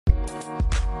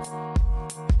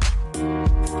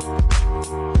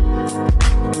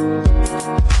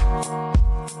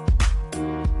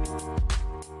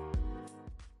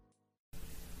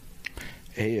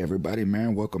Hey everybody,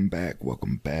 man, welcome back.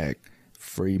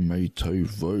 Free Me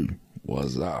TV,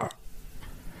 what's up?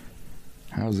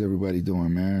 How's everybody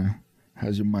doing, man?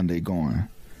 How's your Monday going?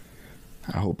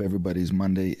 I hope everybody's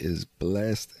Monday is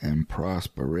blessed and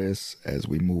prosperous as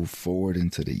we move forward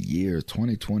into the year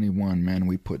 2021, man.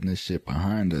 We putting this shit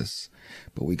behind us,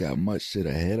 but we got much shit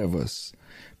ahead of us.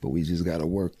 But we just got to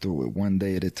work through it one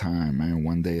day at a time, man,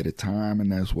 one day at a time,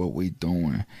 and that's what we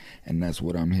doing. And that's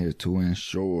what I'm here to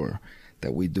ensure,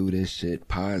 that we do this shit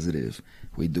positive,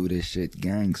 we do this shit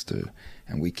gangster,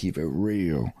 and we keep it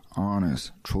real,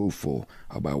 honest, truthful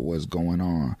about what's going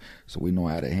on, so we know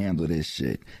how to handle this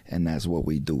shit, and that's what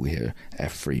we do here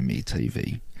at Free Me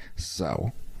TV.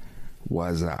 So,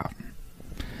 what's up?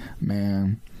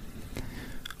 Man,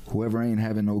 whoever ain't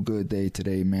having no good day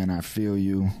today, man, I feel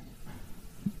you.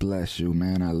 Bless you,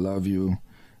 man, I love you,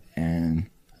 and,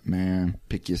 man,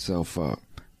 pick yourself up.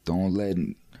 Don't let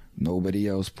nobody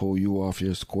else pull you off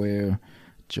your square.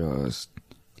 Just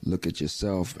look at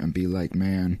yourself and be like,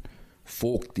 man,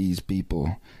 fuck these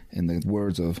people. In the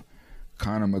words of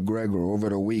Conor McGregor over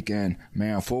the weekend,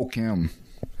 man, fuck him.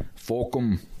 Fuck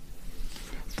him.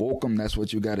 Fuck him, that's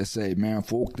what you gotta say, man.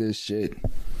 Fuck this shit.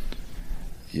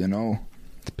 You know?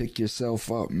 Pick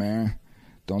yourself up, man.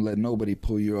 Don't let nobody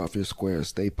pull you off your square.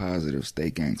 Stay positive, stay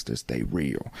gangster, stay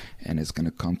real. And it's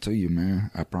gonna come to you,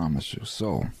 man. I promise you.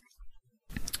 So,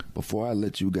 before I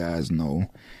let you guys know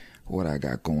what I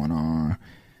got going on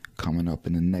coming up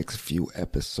in the next few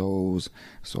episodes,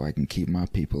 so I can keep my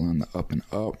people on the up and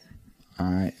up,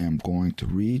 I am going to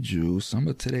read you some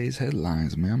of today's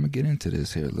headlines, man. I'm going to get into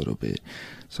this here a little bit,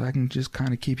 so I can just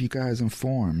kind of keep you guys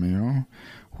informed, you know,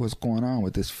 what's going on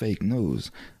with this fake news.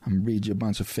 I'm going to read you a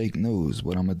bunch of fake news,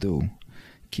 what I'm going to do.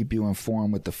 Keep you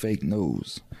informed with the fake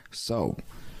news. So,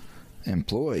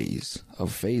 employees of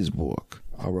Facebook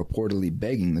are reportedly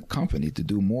begging the company to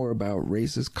do more about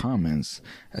racist comments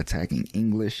attacking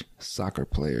English soccer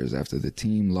players after the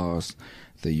team lost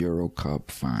the Euro Cup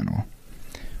final.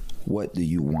 What do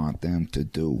you want them to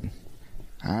do?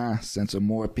 Censor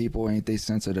more people? Ain't they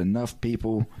censored enough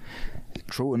people?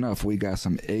 True enough, we got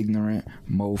some ignorant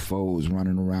mofos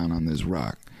running around on this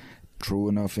rock. True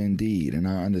enough indeed, and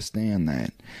I understand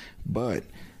that. But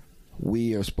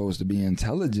we are supposed to be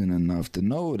intelligent enough to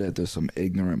know that there's some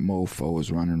ignorant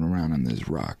mofos running around on this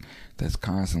rock that's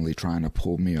constantly trying to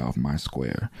pull me off my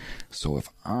square. So if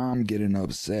I'm getting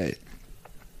upset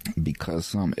because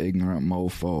some ignorant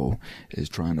mofo is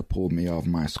trying to pull me off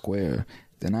my square,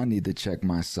 then I need to check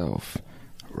myself,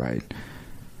 right?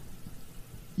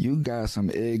 You got some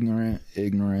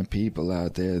ignorant people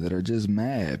out there that are just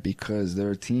mad because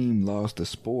their team lost a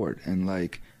sport, and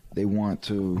like they want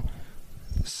to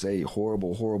say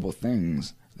horrible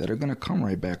things that are going to come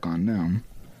right back on them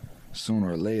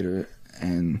sooner or later,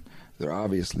 and they're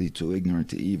obviously too ignorant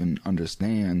to even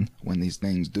understand when these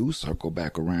things do circle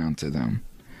back around to them.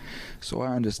 So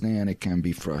I understand it can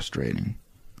be frustrating.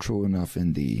 True enough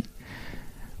indeed.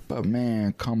 But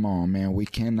man, come on, man, we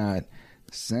cannot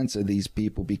censor these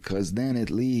people, because then it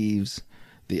leaves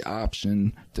the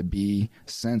option to be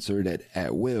censored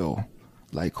at will.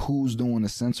 Like, who's doing the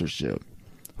censorship?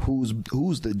 Who's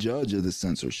the judge of the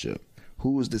censorship?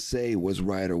 Who's to say what's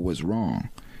right or what's wrong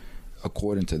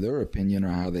according to their opinion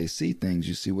or how they see things?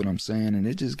 You see what I'm saying? And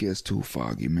it just gets too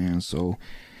foggy, man. So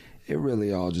it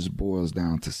really all just boils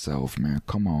down to self, man.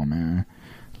 Come on, man.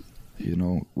 You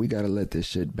know, we got to let this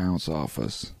shit bounce off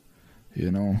us.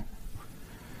 You know?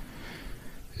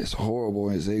 It's horrible.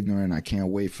 It's ignorant. I can't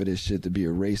wait for this shit to be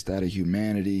erased out of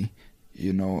humanity.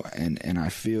 You know, and I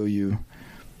feel you.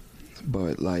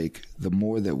 But like, the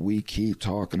more that we keep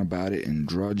talking about it and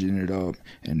drudging it up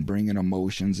and bringing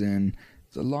emotions in,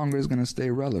 the longer it's going to stay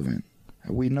relevant.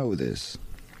 And we know this.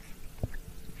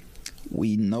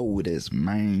 We know this,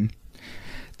 man.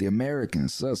 The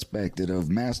Americans suspected of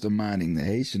masterminding the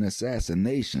Haitian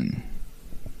assassination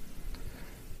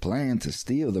plan to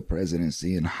steal the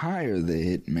presidency and hire the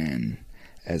hitmen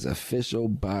as official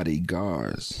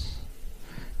bodyguards.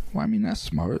 Well, I mean, that's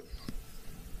smart.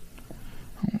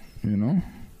 You know,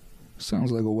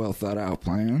 sounds like a well thought out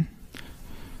plan.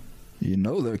 You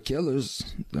know they're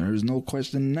killers. There's no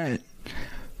question in that.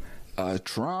 A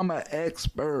trauma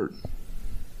expert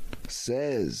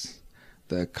says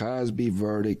the Cosby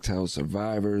verdict tells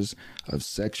survivors of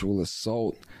sexual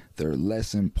assault they're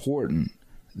less important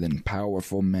than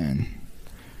powerful men.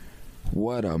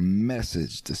 What a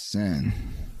message to send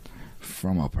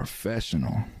from a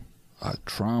professional. a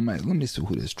trauma. Let me see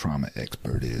who this trauma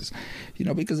expert is.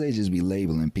 Because they just be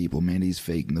labeling people, man, these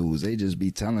fake news. They just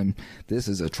be telling this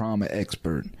is a trauma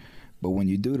expert. But when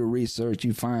you do the research,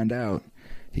 you find out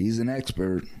he's an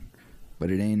expert,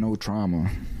 but it ain't no trauma.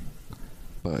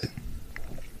 But,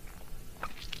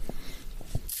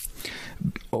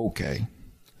 okay.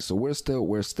 So we're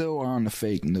still on the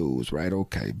fake news, right?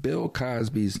 Okay. Bill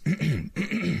Cosby's,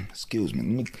 excuse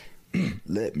me,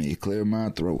 let me clear my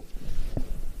throat.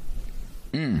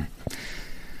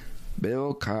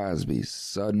 Bill Cosby's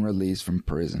sudden release from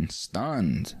prison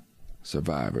stunned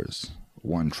survivors.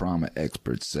 One trauma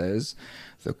expert says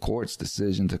the court's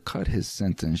decision to cut his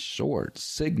sentence short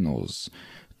signals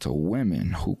to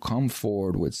women who come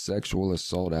forward with sexual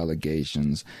assault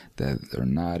allegations that they're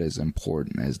not as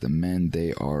important as the men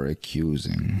they are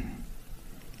accusing.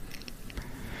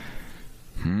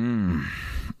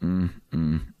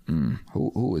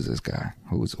 Who is this guy?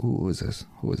 Who is this?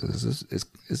 Who is this?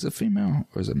 Is it a female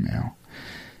or is it male?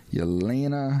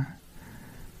 Yelena.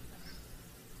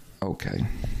 Okay.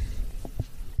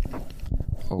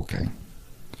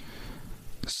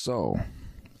 So,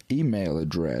 email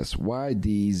address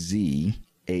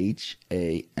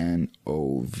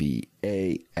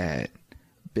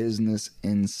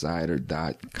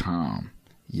ydzhanova@businessinsider.com.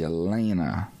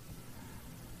 Yelena,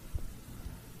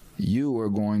 you are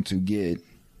going to get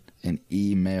an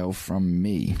email from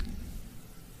me,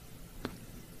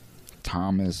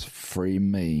 Thomas Free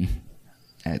Me,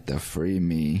 at the Free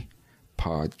Me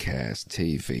Podcast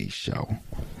TV show.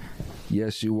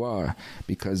 Yes, you are,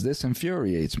 because this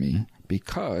infuriates me.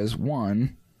 Because,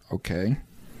 one, okay,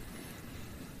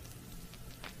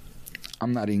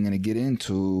 I'm not even going to get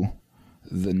into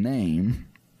the name,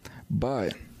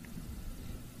 but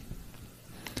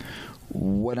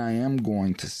what I am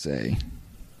going to say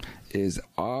is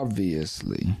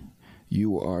obviously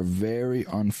you are very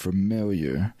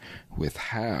unfamiliar with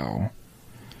how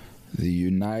the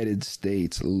United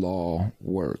States law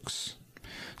works.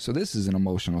 So this is an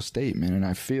emotional statement, and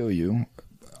I feel you.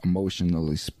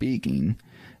 Emotionally speaking,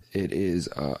 it is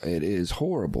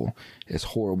horrible. It's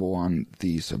horrible on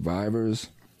the survivors,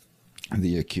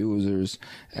 the accusers,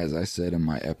 as I said in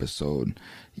my episode.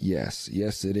 Yes,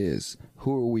 it is.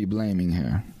 Who are we blaming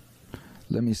here?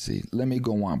 Let me see. Let me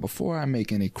go on. Before I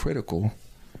make any critical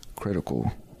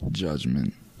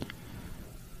judgment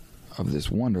of this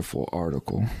wonderful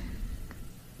article,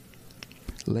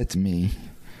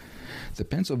 the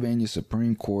Pennsylvania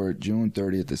Supreme Court, June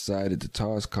 30th, decided to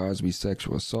toss Cosby's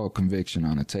sexual assault conviction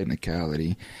on a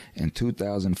technicality. In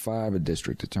 2005, a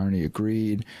district attorney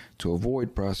agreed to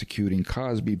avoid prosecuting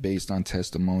Cosby based on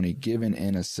testimony given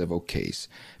in a civil case.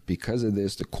 Because of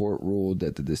this, the court ruled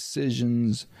that the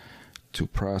decisions to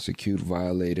prosecute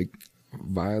violated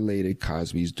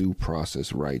Cosby's due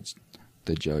process rights,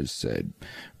 the judge said.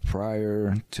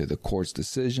 Prior to the court's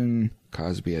decision,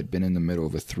 Cosby had been in the middle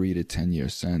of a 3 to 10 year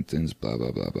sentence, blah,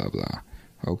 blah, blah, blah, blah.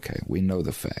 Okay, we know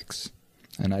the facts.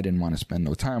 And I didn't want to spend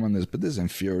no time on this, but this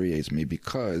infuriates me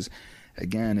because,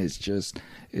 again, it's just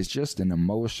an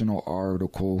emotional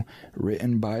article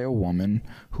written by a woman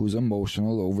who's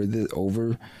emotional over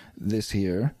this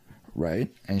here,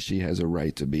 right? And she has a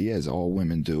right to be, as all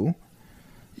women do,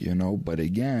 but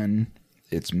again,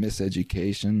 it's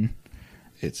miseducation.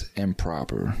 It's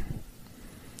improper.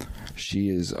 She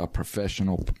is a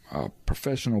professional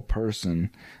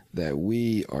person that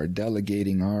we are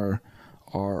delegating our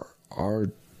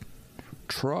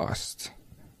trust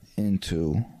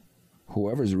into.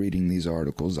 Whoever's reading these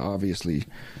articles, obviously,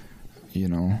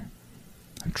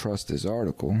 trust this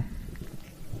article.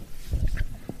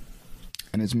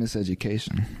 And it's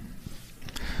miseducation.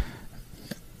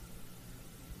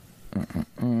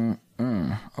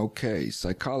 Okay,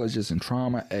 psychologist and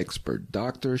trauma expert,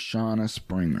 Dr. Shauna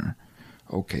Springer.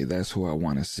 Okay, that's who I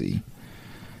want to see.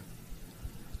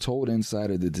 Told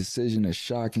Insider the decision is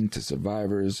shocking to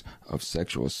survivors of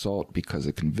sexual assault because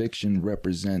a conviction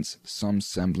represents some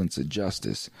semblance of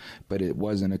justice, but it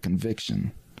wasn't a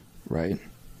conviction, right?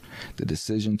 The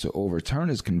decision to overturn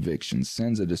his conviction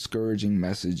sends a discouraging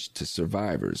message to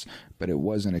survivors, but it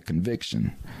wasn't a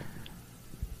conviction.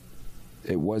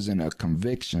 It wasn't a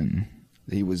conviction.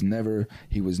 He was never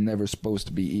supposed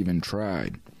to be even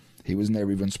tried. He was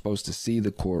never even supposed to see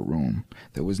the courtroom.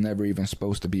 There was never even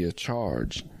supposed to be a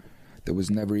charge. There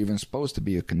was never even supposed to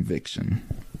be a conviction.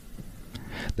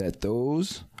 That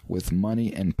those with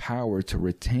money and power to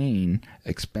retain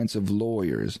expensive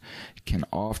lawyers can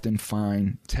often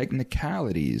find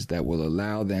technicalities that will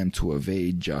allow them to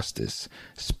evade justice,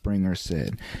 Springer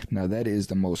said. Now that is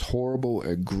the most horrible,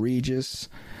 egregious,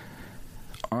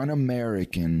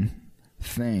 un-American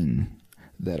thing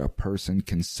that a person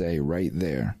can say right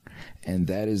there. And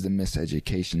that is the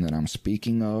miseducation that I'm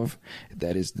speaking of.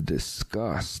 That is the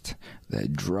disgust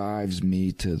that drives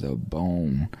me to the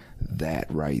bone.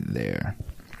 That right there.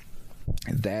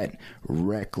 That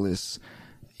reckless,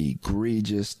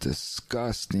 egregious,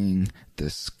 disgusting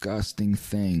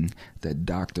thing that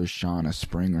Dr. Shauna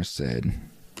Springer said.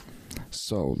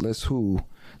 So let's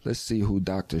see who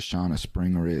Dr. Shauna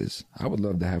Springer is. I would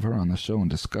love to have her on the show and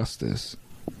discuss this.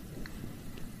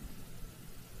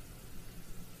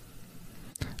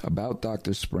 About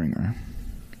Dr. Springer.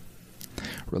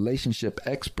 Relationship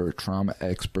expert, trauma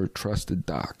expert, trusted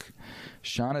doc.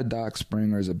 Shauna Doc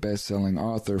Springer is a best-selling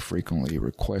author, frequently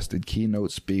requested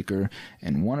keynote speaker,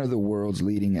 and one of the world's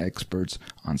leading experts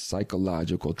on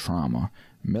psychological trauma,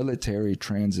 military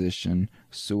transition,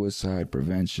 suicide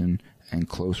prevention, and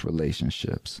close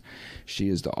relationships. She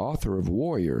is the author of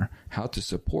Warrior, How to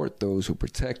Support Those Who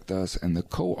Protect Us, and the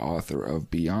co-author of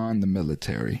Beyond the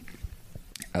Military,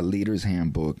 a leader's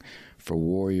handbook for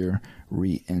warrior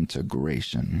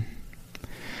reintegration.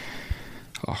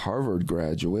 A Harvard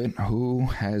graduate who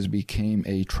has become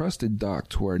a trusted doc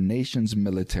to our nation's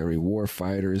military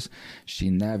warfighters, she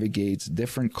navigates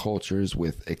different cultures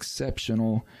with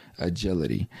exceptional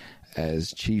agility.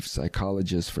 As chief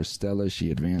psychologist for Stella,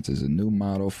 she advances a new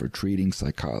model for treating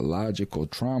psychological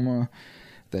trauma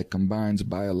that combines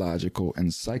biological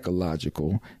and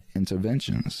psychological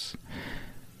interventions.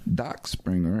 Doc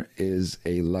Springer is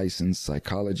a licensed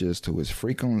psychologist who is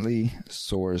frequently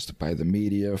sourced by the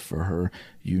media for her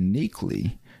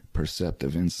uniquely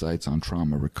perceptive insights on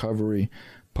trauma recovery,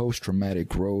 post-traumatic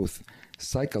growth,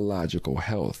 psychological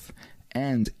health,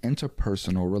 and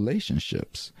interpersonal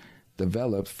relationships,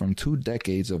 developed from 2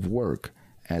 decades of work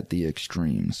at the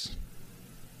extremes.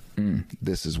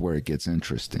 This is where it gets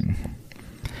interesting.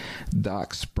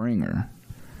 Doc Springer's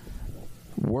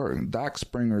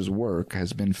work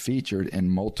has been featured in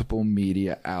multiple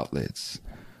media outlets.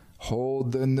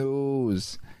 Hold the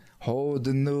news. Hold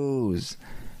the news.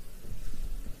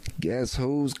 Guess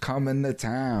who's coming to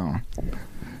town?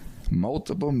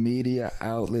 Multiple media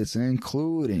outlets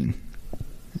including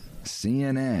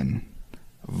CNN,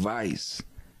 Vice,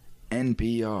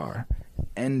 NPR,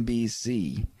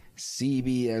 NBC,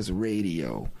 CBS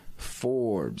Radio,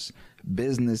 Forbes,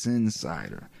 Business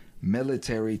Insider,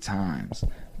 Military Times,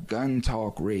 Gun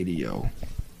Talk Radio,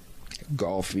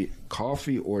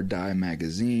 Coffee or Die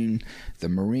Magazine, the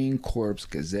Marine Corps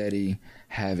Gazette,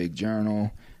 Havoc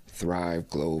Journal, Thrive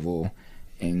Global,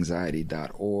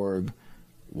 Anxiety.org,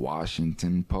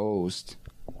 Washington Post,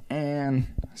 and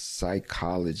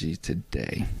Psychology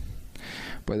Today.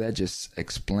 But that just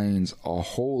explains a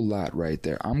whole lot right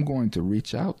there. I'm going to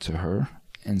reach out to her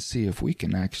and see if we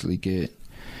can actually get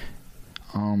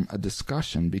a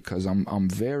discussion, because I'm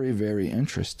very, very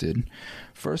interested.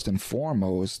 First and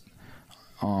foremost,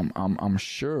 I'm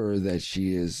sure that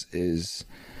she is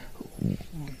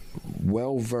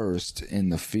well versed in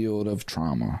the field of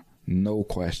trauma. No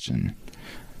question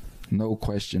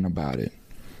about it.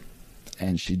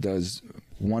 And she does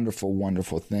wonderful,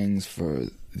 wonderful things for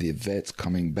the vets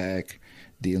coming back,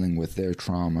 dealing with their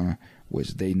trauma,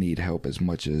 which they need help as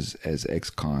much as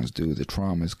ex-cons do. The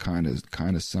trauma is kind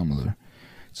of similar.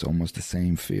 It's almost the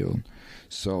same field.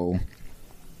 So,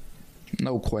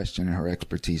 no question in her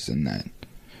expertise in that.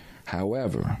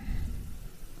 However,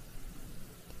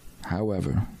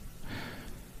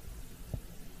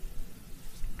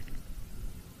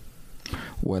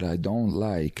 what I don't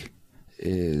like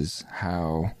is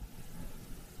how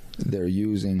they're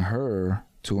using her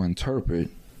to interpret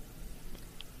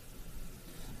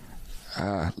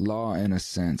law in a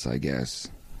sense, I guess,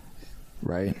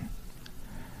 right?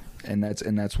 And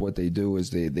that's what they do,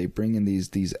 is they bring in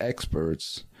these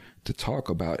experts to talk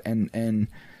about, and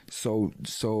so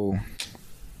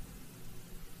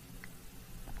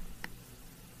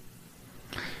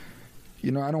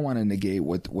you know, I don't want to negate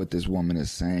what this woman is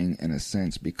saying in a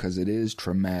sense, because it is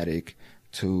traumatic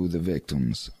to the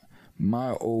victims.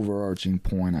 My overarching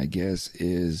point, I guess,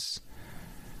 is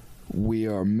we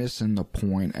are missing the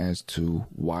point as to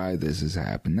why this has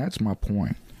happened. That's my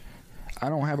point. I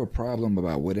don't have a problem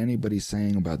about what anybody's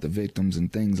saying about the victims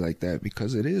and things like that,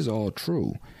 because it is all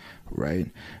true, right?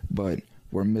 But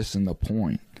we're missing the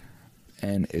point,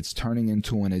 and it's turning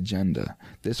into an agenda.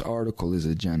 This article is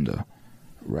agenda,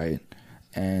 right?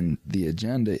 And the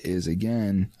agenda is,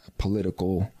 again,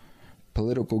 political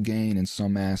gain in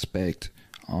some aspect.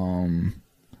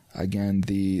 Again,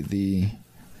 the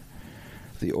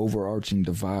overarching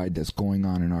divide that's going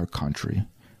on in our country,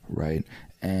 right?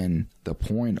 And the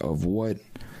point of what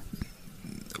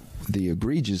the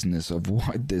egregiousness of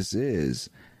what this is,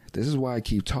 This is why I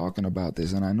keep talking about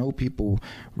this. And I know people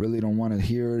really don't want to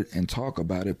hear it and talk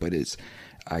about it, but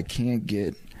I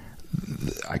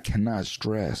cannot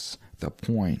stress the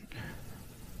point.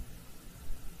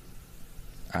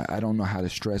 I don't know how to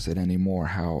stress it anymore,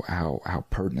 how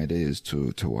pertinent it is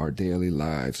to our daily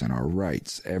lives and our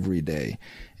rights every day.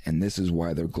 And this is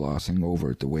why they're glossing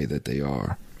over it the way that they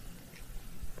are.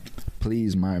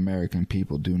 Please, my American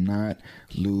people, do not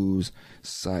lose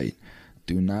sight.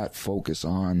 Do not focus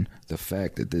on the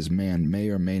fact that this man may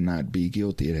or may not be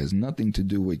guilty. It has nothing to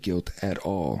do with guilt at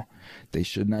all. They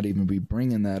should not even be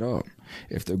bringing that up.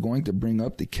 If they're going to bring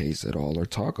up the case at all or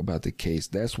talk about the case,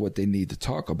 that's what they need to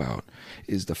talk about,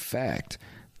 is the fact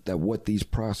that what these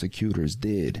prosecutors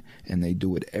did, and they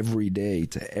do it every day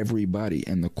to everybody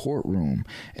in the courtroom.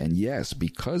 And yes,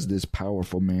 because this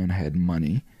powerful man had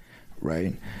money,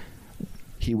 right,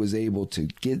 he was able to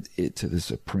get it to the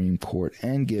Supreme Court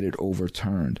and get it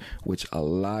overturned, which a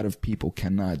lot of people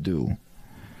cannot do.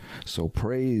 So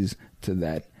praise to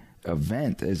that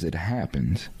event as it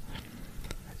happened.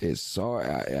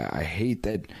 I hate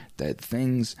that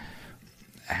things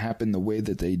happen the way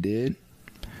that they did,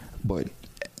 but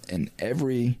in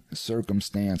every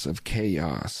circumstance of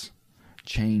chaos,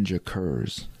 change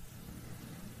occurs.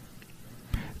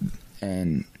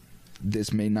 And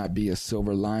this may not be a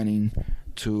silver lining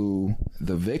to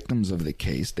the victims of the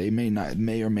case. They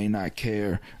may or may not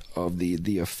care of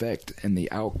the effect and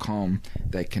the outcome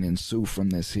that can ensue from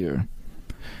this here.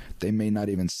 They may not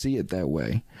even see it that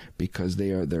way because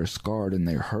they're scarred and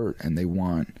they're hurt, and they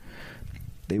want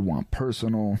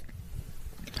personal,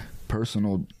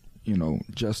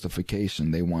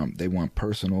 justification. They want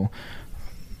personal,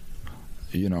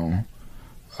 I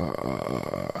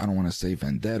don't want to say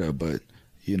vendetta, but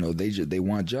they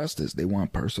want justice. They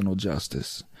want personal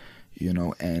justice,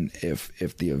 and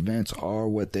if the events are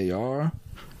what they are,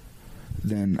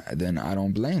 then I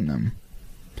don't blame them.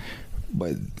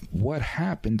 But what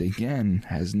happened, again,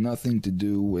 has nothing to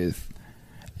do with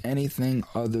anything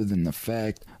other than the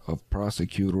fact of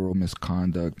prosecutorial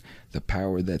misconduct, the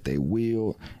power that they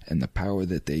wield, and the power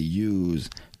that they use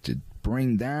to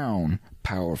bring down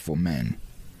powerful men.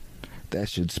 That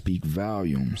should speak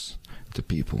volumes to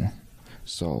people.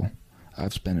 So,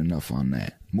 I've spent enough on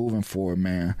that. Moving forward,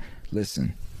 man,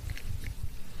 listen.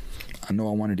 I know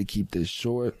I wanted to keep this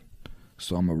short,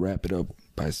 so I'm going to wrap it up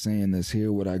by saying this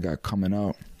here, what I got coming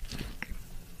up.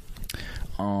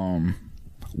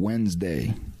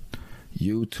 Wednesday,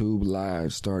 YouTube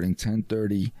Live starting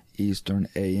 10:30 Eastern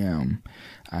AM.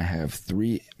 I have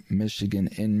 3 Michigan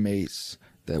inmates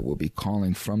that will be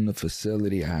calling from the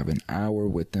facility. I have an hour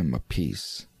with them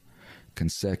apiece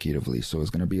consecutively, so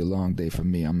it's going to be a long day for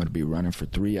me. I'm going to be running for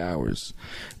 3 hours,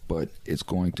 but it's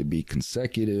going to be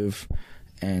consecutive,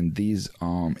 and these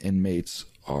inmates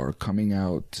are coming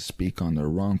out to speak on their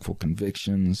wrongful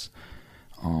convictions.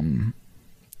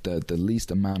 The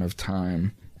least amount of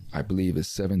time, I believe, is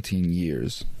 17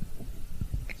 years.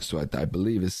 So I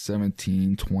believe it's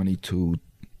 17, 22,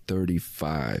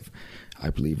 35, I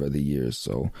believe are the years.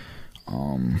 So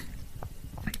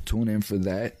tune in for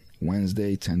that.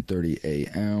 Wednesday, 10:30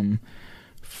 a.m.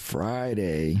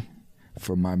 Friday,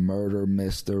 for my murder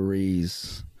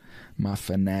mysteries. My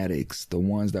fanatics, the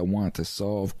ones that want to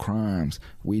solve crimes,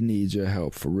 we need your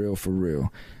help, for real, for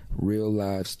real. Real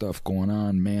live stuff going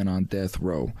on, man on death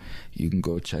row. You can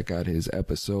go check out his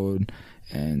episode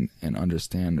and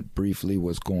understand briefly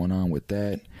what's going on with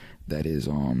that. That is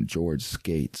George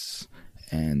Skates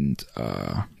and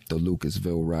the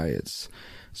Lucasville riots.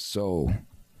 So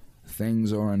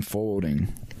things are unfolding.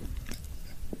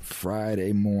 Friday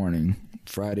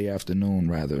afternoon,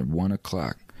 1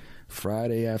 o'clock.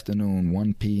 Friday afternoon,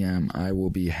 1 p.m., I will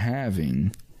be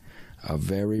having a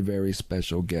very, very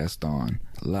special guest on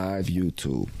live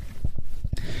YouTube.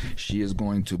 She is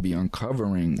going to be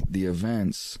uncovering the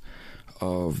events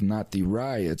of not the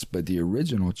riots, but the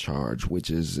original charge, which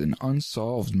is an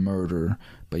unsolved murder,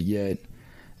 but yet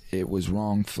it was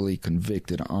wrongfully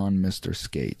convicted on Mr.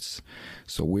 Skates.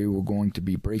 So we were going to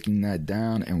be breaking that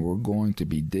down, and we're going to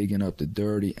be digging up the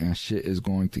dirty, and shit is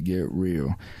going to get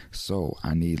real. So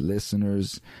I need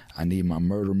listeners. I need my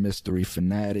murder mystery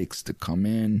fanatics to come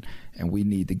in, and we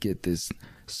need to get this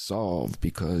solved,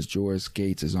 because George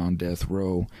Skates is on death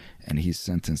row and he's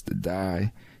sentenced to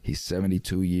die. He's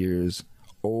 72 years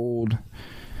old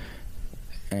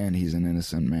and he's an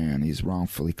innocent man. He's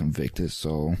wrongfully convicted.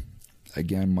 So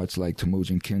again, much like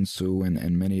Temujin Kinsu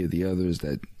and many of the others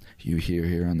that you hear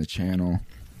here on the channel,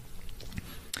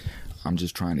 I'm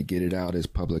just trying to get it out as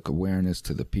public awareness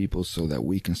to the people so that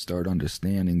we can start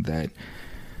understanding that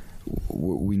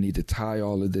we need to tie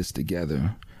all of this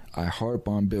together. I harp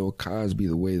on Bill Cosby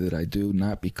the way that I do,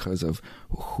 not because of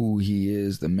who he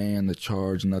is, the man, the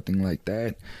charge, nothing like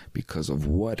that, because of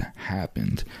what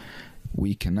happened.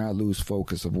 We cannot lose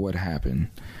focus of what happened.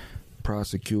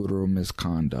 Prosecutorial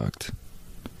misconduct.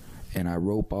 And I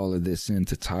rope all of this in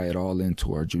to tie it all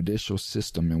into our judicial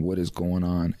system and what is going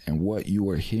on and what you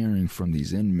are hearing from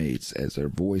these inmates as they're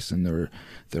voicing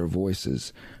their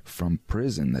voices from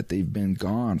prison, that they've been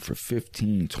gone for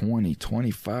 15, 20,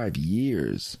 25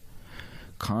 years,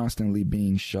 constantly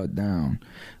being shut down.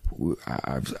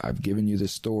 I've given you the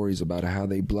stories about how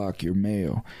they block your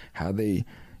mail, how they,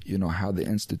 how the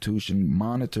institution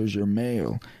monitors your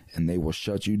mail, and they will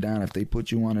shut you down if they put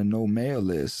you on a no mail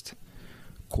list.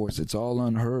 Of course, it's all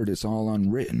unheard, it's all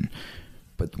unwritten.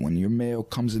 But when your mail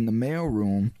comes in the mail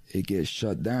room, it gets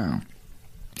shut down.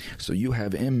 So you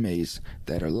have inmates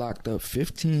that are locked up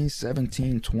 15,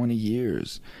 17, 20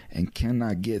 years and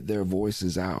cannot get their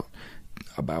voices out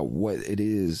about what it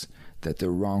is that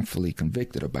they're wrongfully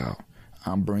convicted about.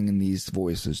 I'm bringing these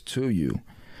voices to you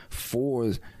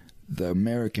for the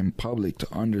American public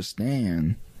to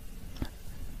understand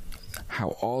how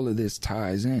all of this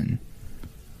ties in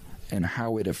and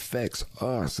how it affects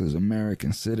us as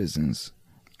American citizens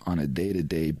on a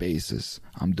day-to-day basis.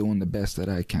 I'm doing the best that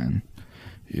I can,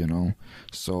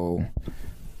 So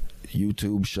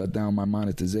YouTube shut down my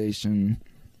monetization.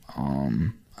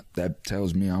 That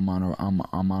tells me I'm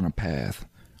on a path.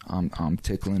 I'm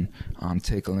tickling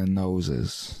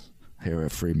noses here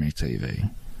at Free Me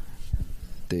TV.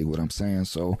 Dig what I'm saying?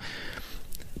 So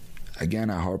again,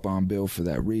 I harp on Bill for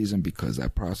that reason, because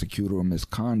that prosecutorial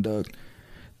misconduct,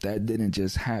 that didn't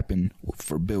just happen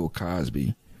for Bill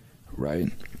Cosby,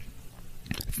 right?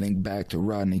 Think back to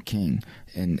Rodney King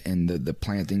and the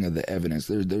planting of the evidence.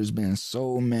 There's been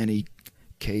so many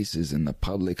cases in the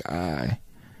public eye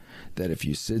that if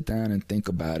you sit down and think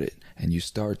about it and you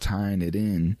start tying it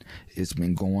in, it's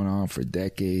been going on for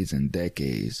decades and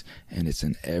decades, and it's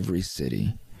in every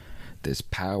city. This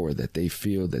power that they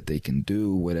feel that they can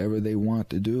do whatever they want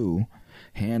to do,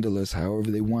 handle us however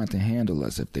they want to handle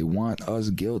us. If they want us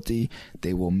guilty,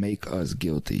 they will make us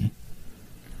guilty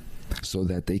so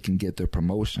that they can get their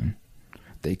promotion.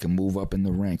 They can move up in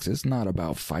the ranks. It's not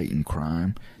about fighting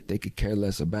crime. They could care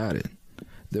less about it.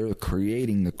 They're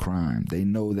creating the crime. They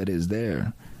know that it's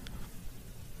there.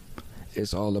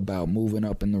 It's all about moving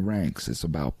up in the ranks. It's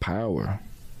about power.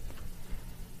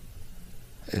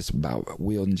 It's about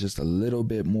wielding just a little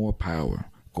bit more power.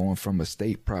 Going from a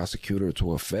state prosecutor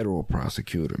to a federal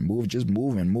prosecutor.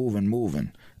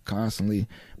 Moving. Constantly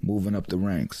moving up the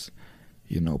ranks.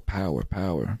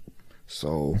 Power.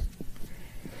 So,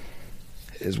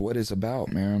 it's what it's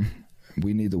about, man.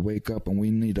 We need to wake up and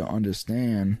we need to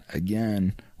understand,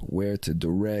 again, where to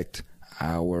direct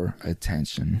our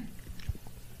attention.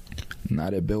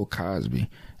 Not at Bill Cosby,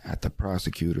 at the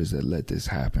prosecutors that let this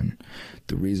happen.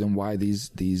 The reason why these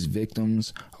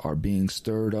victims are being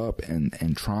stirred up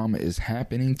and trauma is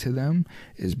happening to them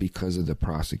is because of the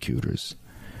prosecutors,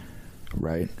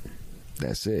 right?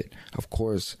 That's it. Of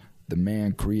course, the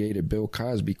man Bill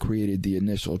Cosby created the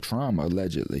initial trauma,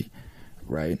 allegedly,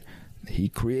 right? He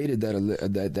created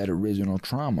that original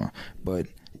trauma, but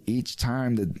each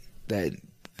time that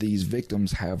these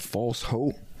victims have false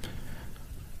hope,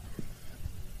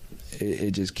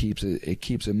 it just keeps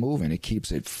it moving. It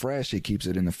keeps it fresh. It keeps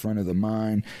it in the front of the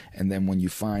mind. And then when you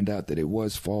find out that it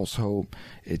was false hope,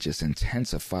 it just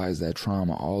intensifies that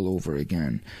trauma all over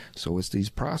again. So it's these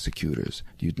prosecutors.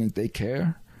 Do you think they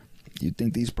care? You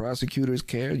think these prosecutors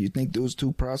care? You think those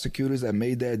two prosecutors that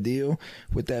made that deal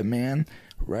with that man,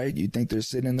 right? You think they're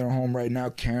sitting in their home right now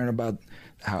caring about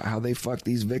how they fuck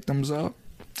these victims up?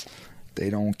 They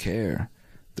don't care.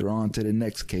 They're on to the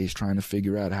next case trying to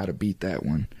figure out how to beat that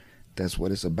one. That's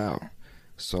what it's about.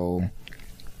 So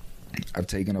I've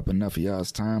taken up enough of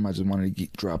y'all's time. I just wanted to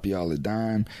drop y'all a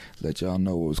dime, let y'all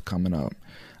know what was coming up.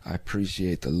 I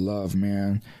appreciate the love,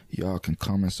 man. Y'all can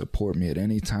come and support me at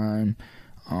any time.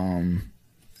 And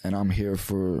I'm here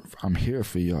for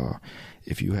y'all.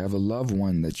 If you have a loved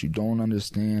one that you don't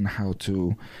understand how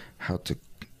to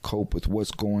cope with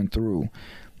what's going through,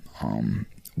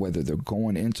 whether they're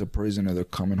going into prison or they're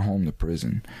coming home to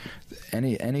prison,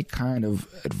 any kind of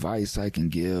advice I can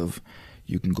give,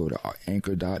 you can go to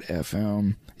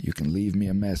anchor.fm, you can leave me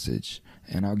a message,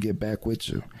 and I'll get back with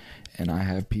you. And I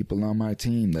have people on my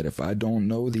team that if I don't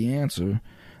know the answer,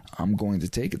 I'm going to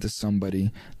take it to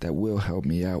somebody that will help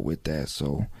me out with that.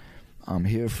 So I'm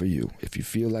here for you. If you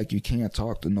feel like you can't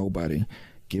talk to nobody,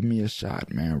 give me a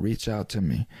shot, man. Reach out to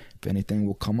me. If anything,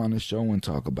 we'll come on the show and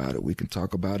talk about it. We can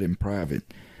talk about it in private,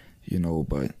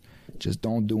 but just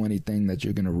don't do anything that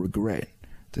you're going to regret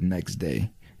the next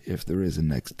day. if there is a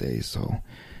next day. So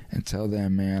until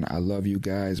then, man, I love you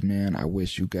guys, man. I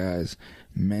wish you guys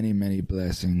many, many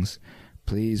blessings.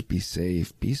 Please be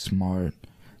safe, be smart,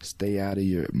 stay out of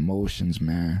your emotions,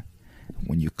 man.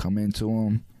 When you come into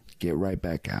them, get right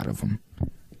back out of them.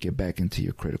 Get back into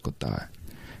your critical thought.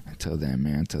 Until then,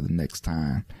 man, until the next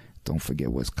time, don't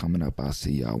forget what's coming up. I'll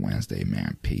see y'all Wednesday,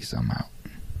 man. Peace. I'm out.